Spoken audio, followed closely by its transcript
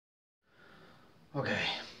Okay,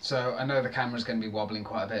 so I know the camera's going to be wobbling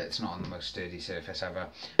quite a bit. It's not on the most sturdy surface ever,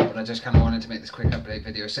 but I just kind of wanted to make this quick update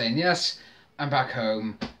video saying yes, I'm back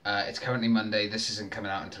home. It's currently Monday. This isn't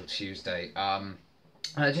coming out until Tuesday.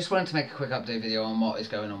 I just wanted to make a quick update video on what is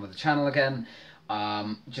going on with the channel again,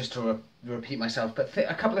 just to repeat myself, but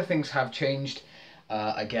a couple of things have changed,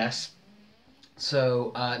 I guess.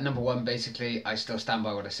 So number one, basically, I still stand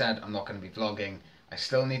by what I said. I'm not going to be vlogging. I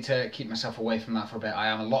still need to keep myself away from that for a bit. I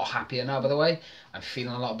am a lot happier now, by the way. I'm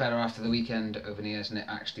feeling a lot better after the weekend over New Year's, and it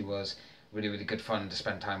actually was really, really good fun to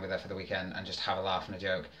spend time with her for the weekend and just have a laugh and a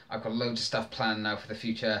joke. I've got loads of stuff planned now for the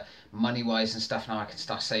future, money-wise and stuff. Now I can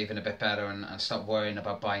start saving a bit better and stop worrying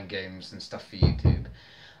about buying games and stuff for YouTube.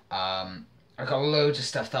 I got loads of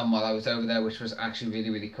stuff done while I was over there, which was actually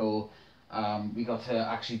really, really cool. We got to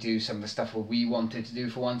actually do some of the stuff what we wanted to do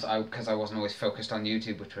for once, because I wasn't always focused on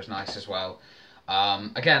YouTube, which was nice as well.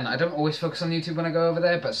 Again, I don't always focus on YouTube when I go over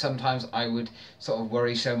there, but sometimes I would sort of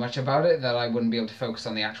worry so much about it that I wouldn't be able to focus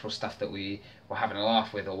on the actual stuff that we were having a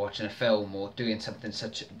laugh with, or watching a film, or doing something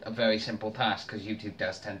such a very simple task, because YouTube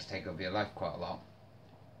does tend to take over your life quite a lot.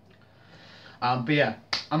 But yeah,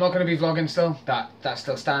 I'm not going to be vlogging still, that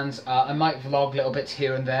still stands. I might vlog little bits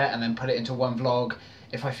here and there and then put it into one vlog.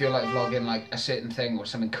 If I feel like vlogging like a certain thing or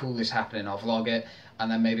something cool is happening, I'll vlog it,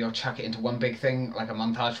 and then maybe I'll chuck it into one big thing, like a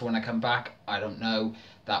montage for when I come back. I don't know.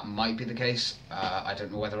 That might be the case. I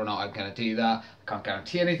don't know whether or not I'm going to do that. I can't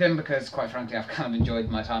guarantee anything because, quite frankly, I've kind of enjoyed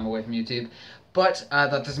my time away from YouTube. But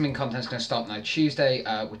that doesn't mean content's going to stop now Tuesday,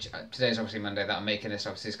 which today is obviously Monday that I'm making this.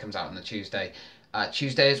 Obviously, this comes out on the Tuesday.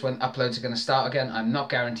 Tuesday is when uploads are going to start again. I'm not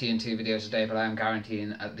guaranteeing 2 videos a day, but I am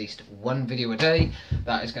guaranteeing at least 1 video a day.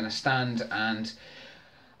 That is going to stand, and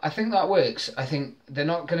I think that works. I think they're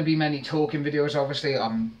not going to be many talking videos, obviously.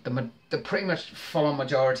 The pretty much full-on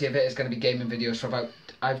majority of it is going to be gaming videos for about,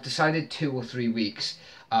 I've decided 2 or 3 weeks,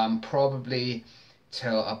 probably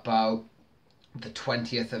till about the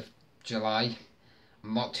 20th of July.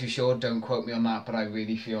 I'm not too sure, don't quote me on that, but I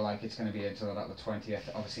really feel like it's going to be until about the 20th.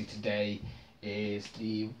 Obviously today is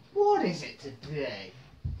what is it today?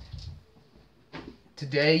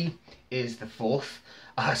 Today is the 4th,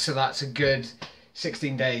 so that's a good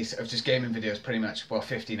 16 days of just gaming videos pretty much. Well,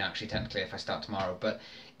 15 actually technically if I start tomorrow, but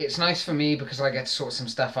it's nice for me because I get to sort some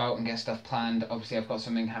stuff out and get stuff planned. Obviously I've got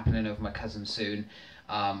something happening over my cousin soon,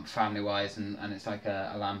 family wise, and it's like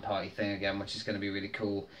a LAN party thing again, which is going to be really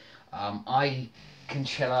cool. I can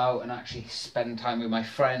chill out and actually spend time with my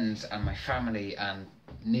friends and my family and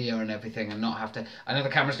Nia and everything, and not have to, I know the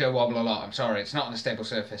camera's going to wobble a lot, I'm sorry, it's not on a stable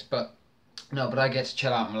surface, but no, but I get to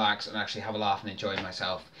chill out and relax and actually have a laugh and enjoy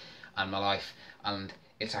myself and my life, and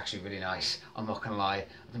it's actually really nice. I'm not gonna lie,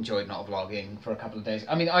 I've enjoyed not vlogging for a couple of days.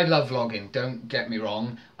 I mean, I love vlogging, don't get me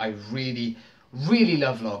wrong, I really, really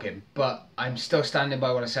love vlogging, but I'm still standing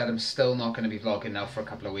by what I said. I'm still not going to be vlogging now for a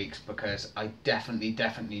couple of weeks because I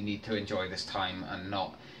definitely need to enjoy this time and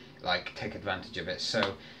not like take advantage of it.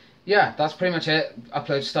 So yeah, that's pretty much it.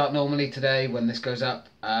 Uploads start normally today when this goes up,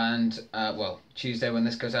 and well, Tuesday when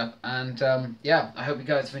this goes up, and yeah, I hope you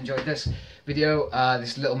guys have enjoyed this video,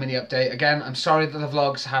 this little mini update. Again, I'm sorry that the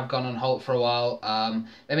vlogs have gone on hold for a while.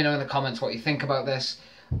 Let me know in the comments what you think about this,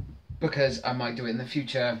 because I might do it in the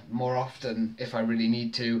future more often if I really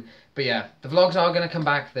need to. But yeah, the vlogs are going to come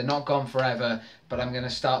back. They're not gone forever, but I'm going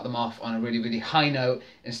to start them off on a really, really high note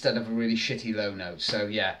instead of a really shitty low note. So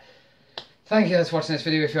yeah, thank you guys for watching this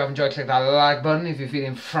video. If you have enjoyed, click that like button. If you're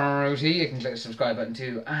feeling fruity, you can click the subscribe button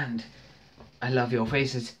too. And I love your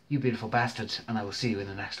faces, you beautiful bastards, and I will see you in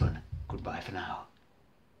the next one. Goodbye for now.